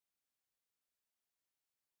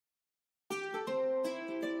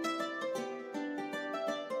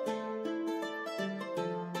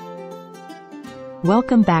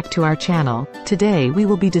Welcome back to our channel. Today we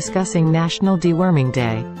will be discussing National Deworming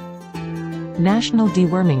Day. National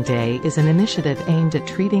Deworming Day is an initiative aimed at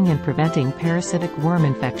treating and preventing parasitic worm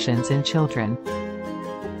infections in children.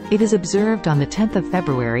 It is observed on the 10th of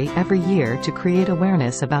February every year to create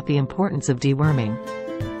awareness about the importance of deworming.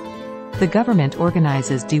 The government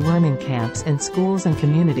organizes deworming camps in schools and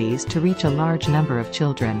communities to reach a large number of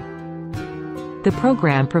children. The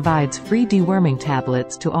program provides free deworming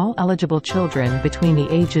tablets to all eligible children between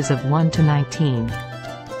the ages of 1 to 19.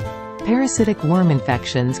 Parasitic worm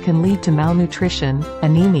infections can lead to malnutrition,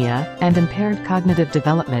 anemia, and impaired cognitive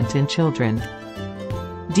development in children.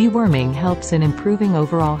 Deworming helps in improving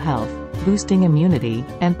overall health, boosting immunity,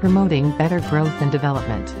 and promoting better growth and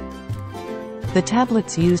development. The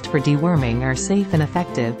tablets used for deworming are safe and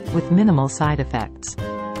effective, with minimal side effects.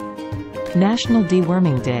 National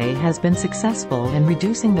Deworming Day has been successful in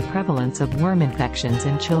reducing the prevalence of worm infections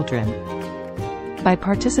in children. By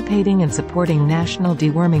participating and supporting National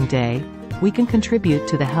Deworming Day, we can contribute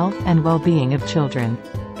to the health and well-being of children.